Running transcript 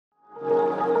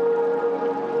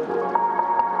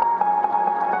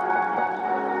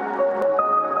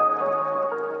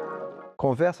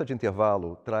Conversa de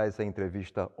intervalo traz a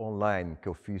entrevista online que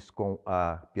eu fiz com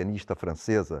a pianista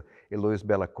francesa Eloïse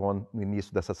no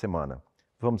início dessa semana.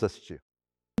 Vamos assistir.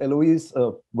 Eloïse,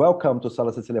 welcome to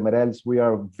Sala Cecília Meireles. We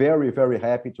are very, very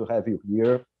happy to have you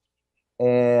here.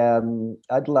 And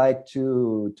I'd like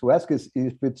to ask you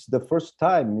if it's the first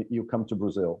time you come to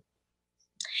Brazil.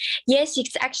 Yes,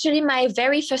 it's actually my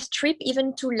very first trip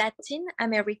even to Latin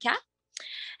America.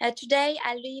 Today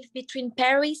I live between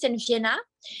Paris and Vienna,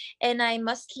 and I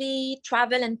mostly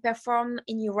travel and perform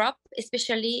in Europe,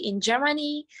 especially in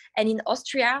Germany and in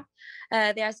Austria.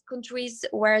 There's countries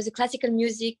where the classical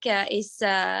music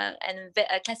classical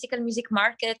music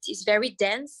market is very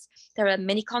dense. There are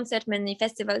many concerts, many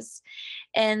festivals,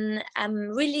 and I'm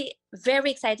really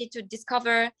very excited to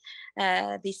discover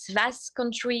this vast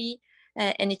country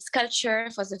and its culture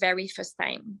for the very first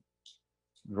time.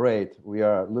 Great. We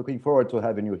are looking forward to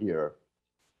having you here.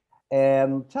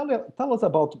 And tell us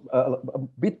about a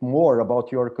bit more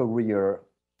about your career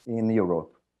in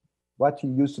Europe. What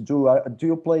you used to do. Do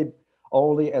you play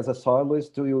only as a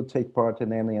soloist? Do you take part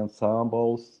in any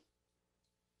ensembles?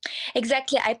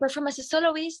 Exactly. I perform as a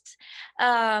soloist.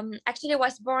 Actually, I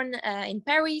was born in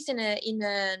Paris in a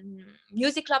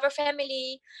music lover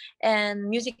family, and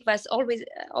music was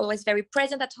always very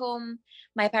present at home.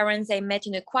 My parents, I met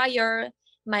in a choir.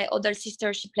 My older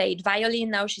sister, she played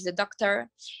violin. Now she's a doctor,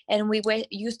 and we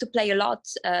used to play a lot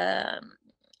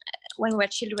when we were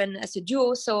children as a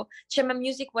duo. So chamber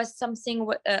music was something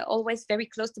always very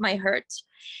close to my heart.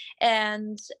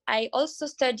 And I also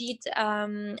studied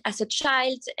as a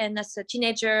child and as a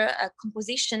teenager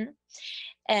composition.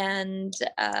 And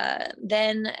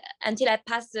then until I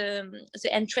passed the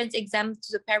entrance exam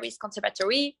to the Paris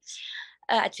Conservatory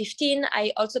at 15,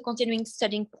 I also continuing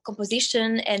studying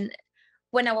composition. And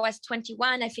when I was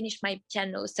 21, I finished my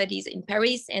piano studies in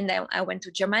Paris, and then I went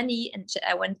to Germany, and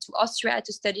I went to Austria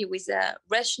to study with a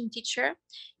Russian teacher,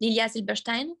 Lilia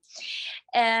Silberstein.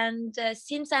 And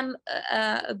since I'm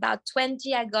about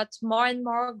 20, I got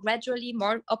gradually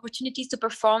more opportunities to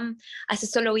perform as a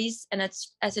soloist and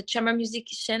as a chamber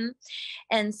musician,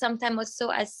 and sometimes also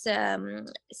as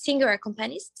singer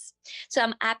accompanist. So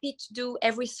I'm happy to do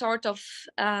every sort of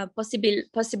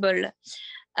possible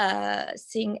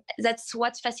thing. That's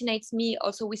what fascinates me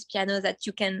also with piano, that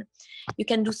you can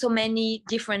do so many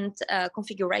different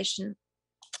configuration.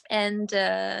 And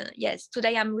yes,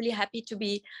 today I'm really happy to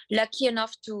be lucky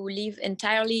enough to live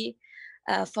entirely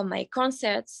for my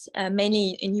concerts,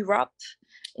 mainly in Europe,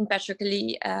 in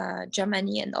particularly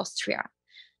Germany and Austria.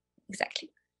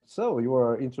 Exactly. So you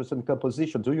are interested in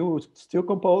composition. Do you still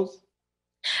compose?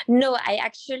 No, I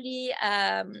actually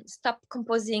stopped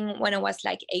composing when I was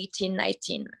like 18,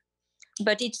 19.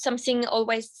 But it's something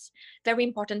always very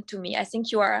important to me. I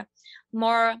think you are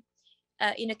more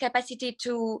in a capacity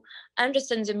to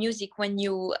understand the music when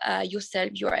you yourself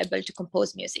you are able to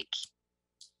compose music.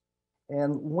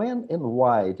 And when and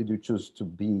why did you choose to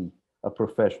be a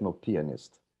professional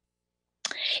pianist?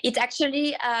 It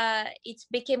actually it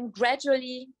became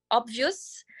gradually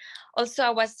obvious. Also, I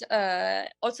was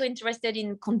also interested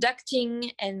in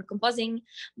conducting and composing,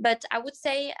 but I would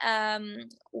say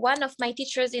one of my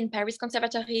teachers in Paris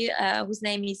Conservatory, whose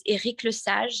name is Éric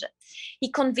Lesage, he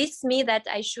convinced me that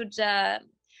I should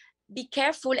be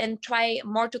careful and try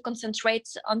more to concentrate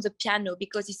on the piano,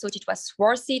 because he thought it was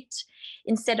worth it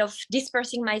instead of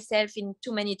dispersing myself in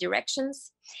too many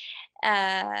directions.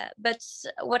 But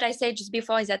what I said just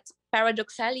before is that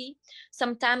paradoxically,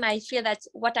 sometimes I feel that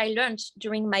what I learned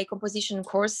during my composition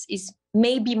course is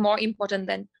maybe more important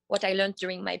than what I learned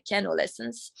during my piano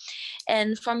lessons.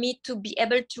 And for me to be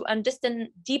able to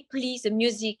understand deeply the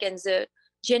music and the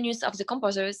genius of the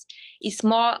composers is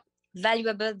more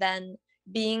valuable than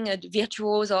being a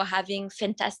virtuoso or having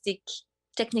fantastic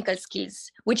technical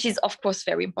skills, which is of course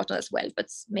very important as well, but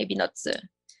maybe not the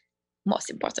most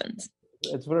important.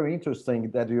 It's very interesting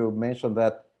that you mentioned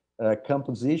that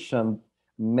composition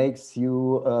makes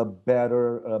you a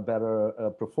better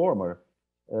performer.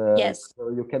 Yes. So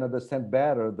you can understand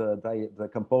better the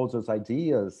composer's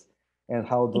ideas and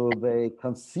how do they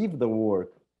conceive the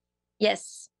work.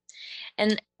 Yes.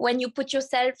 And when you put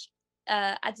yourself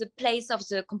at the place of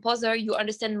the composer, you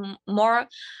understand more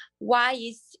why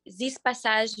is this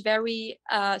passage very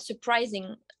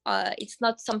surprising. It's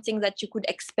not something that you could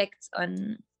expect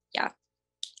on,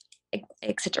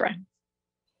 etc.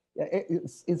 Yeah,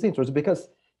 it's interesting because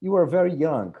you are very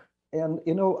young, and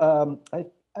I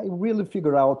really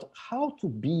figure out how to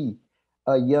be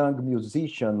a young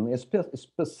musician,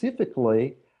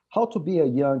 specifically how to be a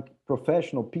young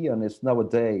professional pianist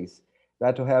nowadays,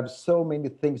 that you have so many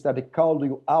things that call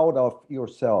you out of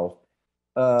yourself.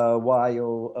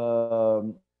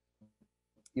 while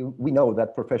we know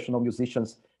that professional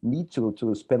musicians need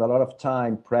to spend a lot of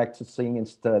time practicing and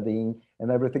studying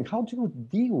and everything. How do you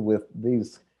deal with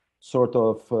this sort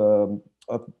of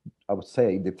I would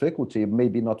say, difficulty?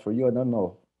 Maybe not for you, I don't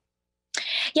know.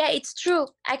 Yeah, it's true.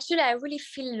 Actually, I really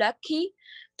feel lucky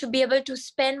to be able to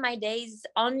spend my days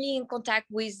only in contact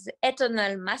with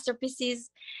eternal masterpieces.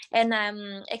 And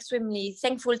I'm extremely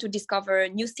thankful to discover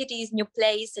new cities, new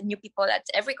places, and new people at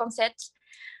every concert.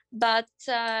 But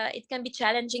it can be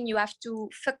challenging. You have to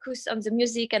focus on the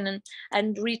music and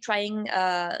really trying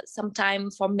some time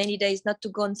for many days not to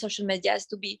go on social medias,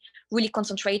 to be really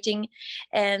concentrating.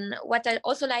 And what I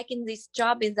also like in this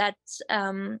job is that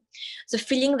the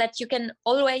feeling that you can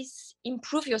always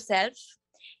improve yourself.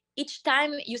 Each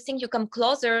time you think you come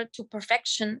closer to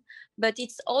perfection, but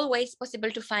it's always possible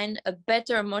to find a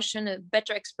better emotion, a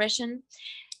better expression.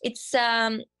 It's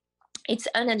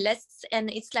endless, and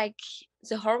it's like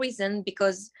the horizon,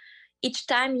 because each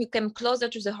time you come closer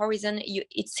to the horizon,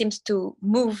 it seems to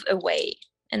move away.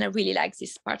 And I really like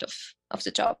this part of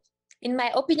the job. In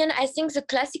my opinion, I think the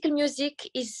classical music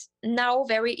is now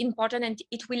very important, and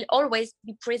it will always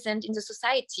be present in the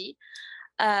society.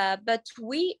 But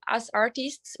we as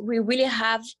artists, we really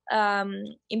have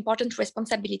important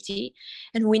responsibility,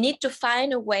 and we need to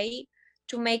find a way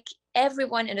to make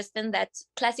everyone understand that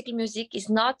classical music is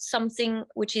not something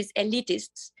which is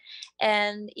elitist,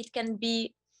 and it can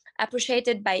be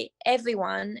appreciated by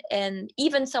everyone, and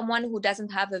even someone who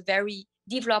doesn't have a very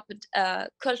developed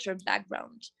cultural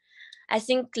background. I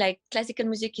think like classical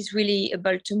music is really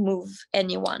able to move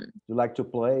anyone. You like to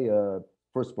play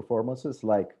first performances,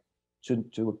 like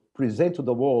to present to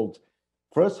the world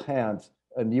firsthand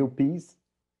a new piece?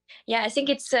 Yeah, I think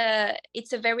it's a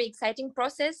very exciting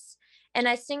process, and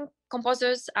I think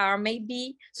composers are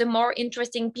maybe the more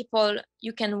interesting people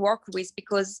you can work with,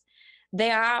 because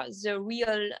they are the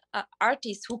real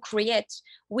artists who create.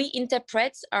 We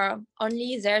interprets are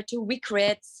only there to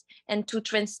recreate and to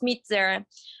transmit their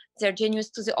genius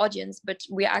to the audience, but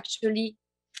we're actually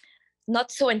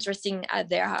not so interesting as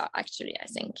they are actually, I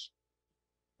think.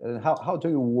 And how do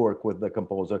you work with the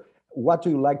composer? What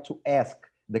do you like to ask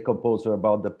the composer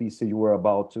about the piece you were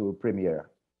about to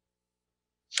premiere?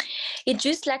 It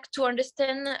just like to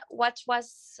understand what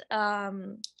was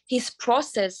his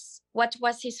process, what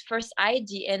was his first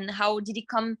idea, and how did he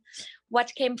come,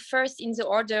 what came first in the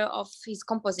order of his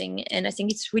composing. And I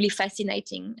think it's really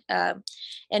fascinating.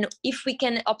 And if we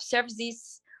can observe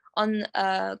this on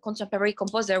a contemporary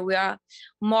composer, we are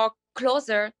more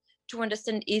closer to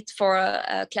understand it for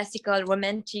a classical,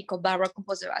 romantic, or baroque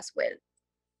composer as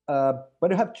well. But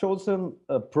you have chosen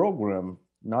a program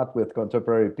not with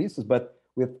contemporary pieces, but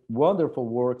with wonderful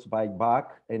works by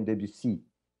Bach and Debussy.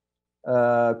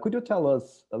 Could you tell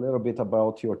us a little bit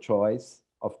about your choice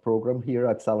of program here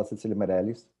at Sala Cecília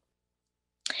Meireles?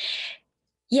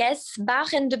 Yes,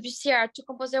 Bach and Debussy are two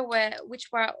composers which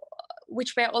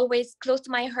were always close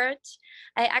to my heart.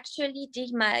 I actually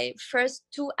did my first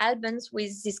two albums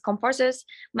with these composers.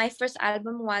 My first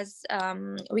album was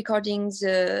recording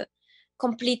the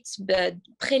complete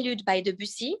prelude by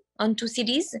Debussy on 2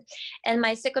 CDs. And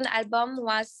my second album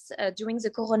was during the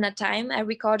Corona time. I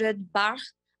recorded Bach,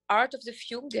 Art of the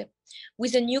Fugue,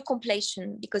 with a new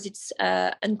completion because it's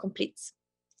incomplete.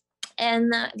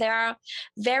 And there are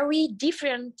very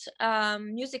different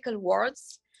musical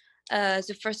words.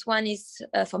 The first one is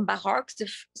from Baroque, the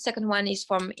second one is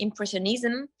from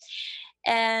Impressionism.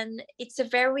 And it's a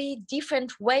very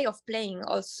different way of playing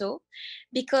also,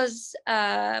 because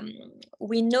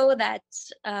we know that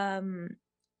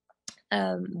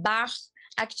Bach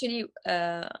actually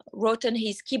wrote on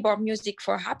his keyboard music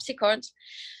for harpsichord.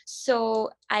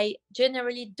 So I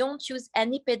generally don't use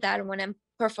any pedal when I'm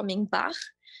performing Bach,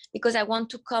 because I want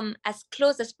to come as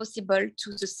close as possible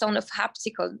to the sound of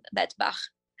harpsichord that Bach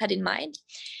had in mind.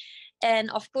 And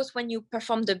of course, when you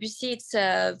perform Debussy, it's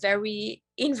a very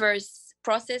inverse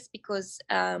process, because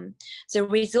the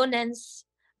resonance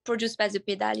produced by the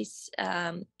pedal is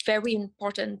very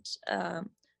important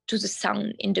to the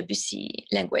sound in Debussy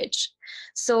language.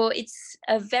 So it's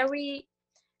a very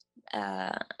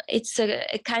it's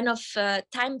a kind of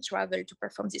time travel to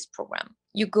perform this program.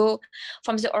 You go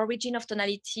from the origin of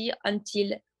tonality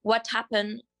until what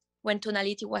happened when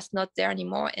tonality was not there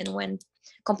anymore, and when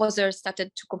composers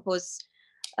started to compose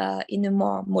in a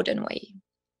more modern way.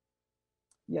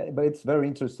 Yeah, but it's very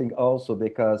interesting also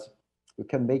because you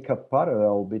can make a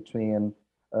parallel between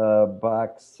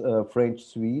Bach's French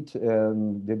Suite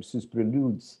and Debussy's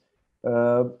Preludes.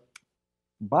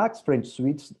 Bach's French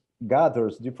Suites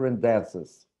gathers different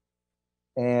dances,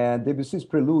 and Debussy's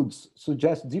Preludes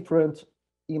suggest different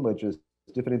images,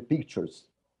 different pictures.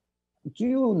 Do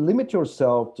you limit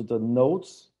yourself to the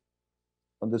notes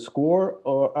on the score,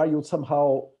 or are you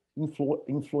somehow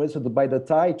influenced by the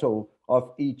title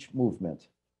of each movement?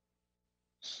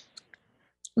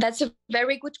 That's a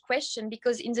very good question,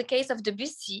 because in the case of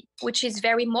Debussy, which is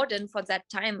very modern for that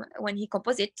time when he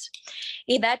composed it,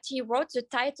 is that he wrote the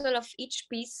title of each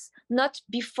piece not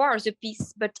before the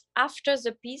piece, but after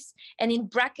the piece and in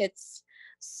brackets.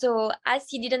 So as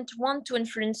he didn't want to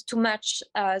influence too much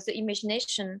the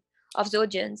imagination of the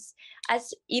audience,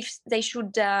 as if they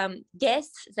should guess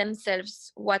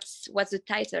themselves what's the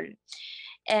title.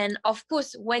 And of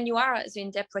course, when you are the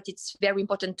interpret, it's very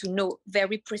important to know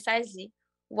very precisely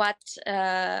what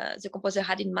the composer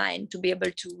had in mind to be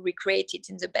able to recreate it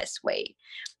in the best way.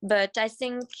 But I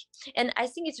think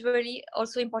it's really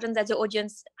also important that the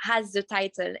audience has the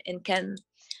title and can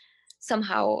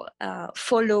somehow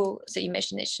follow the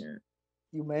imagination.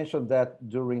 You mentioned that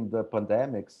during the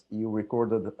pandemics, you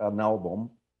recorded an album.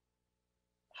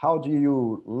 How do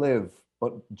you live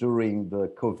during the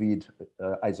COVID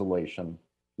isolation?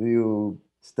 Do you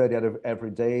study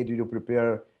every day? Do you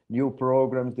prepare new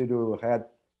programs? Did you have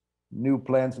new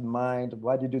plans in mind?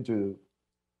 What did you do?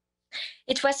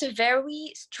 It was a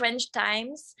very strange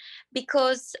times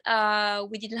because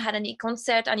we didn't have any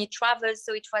concert, any travel,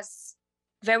 so it was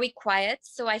very quiet.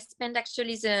 So I spent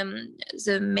actually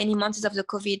the many months of the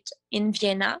COVID in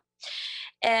Vienna.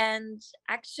 And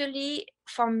actually,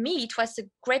 for me, it was a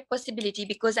great possibility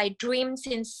because I dreamed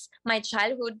since my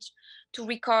childhood to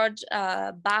record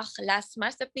Bach's last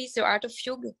masterpiece, The Art of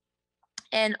Fugue.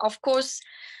 And of course,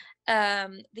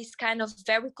 this kind of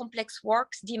very complex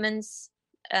works demands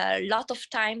a lot of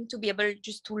time to be able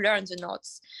just to learn the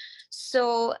notes.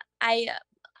 So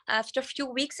after a few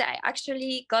weeks, I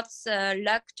actually got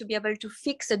luck to be able to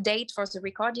fix a date for the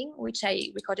recording, which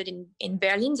I recorded in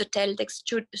Berlin, the Teltex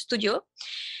studio.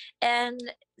 And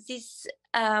this,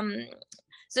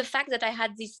 the fact that I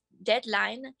had this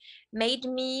deadline made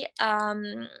me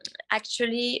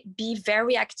actually be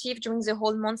very active during the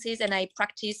whole months, and I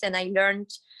practiced and I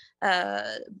learned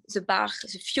the Bach,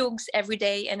 the fugues every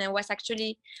day. And I was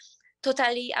actually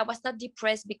I was not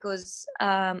depressed because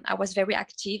I was very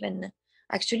active, and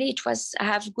actually I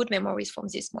have good memories from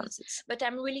these months. But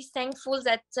I'm really thankful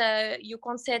that your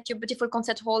beautiful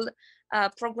concert hall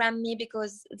programmed me,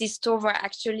 because this tour were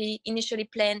actually initially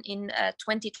planned in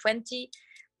 2020,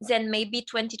 then maybe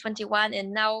 2021,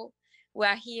 and now we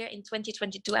are here in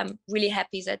 2022. I'm really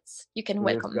happy that you can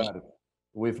welcome me.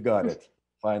 We've got it,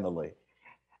 finally.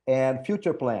 And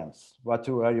future plans, what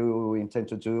are you intend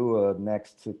to do,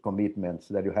 next commitments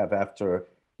that you have after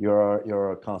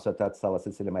your concert at Sala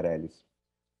Cecília Meireles?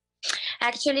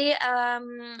 Actually,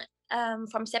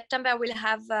 from September, we'll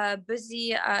have a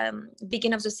busy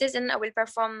beginning of the season. I will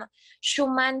perform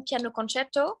Schumann Piano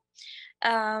Concerto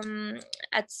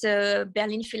at the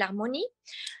Berlin Philharmonie.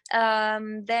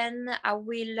 Then I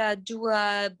will do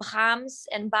a Brahms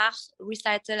and Bach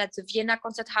recital at the Vienna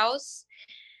Concert House.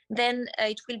 Then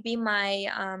it will be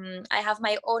I have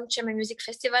my own chamber music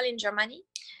festival in Germany,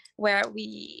 where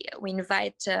we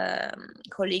invite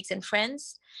colleagues and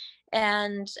friends.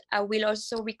 And I will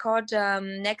also record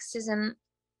next season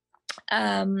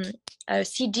a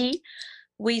CD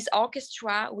with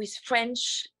orchestra, with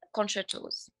French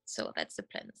concertos. So that's the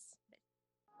plans.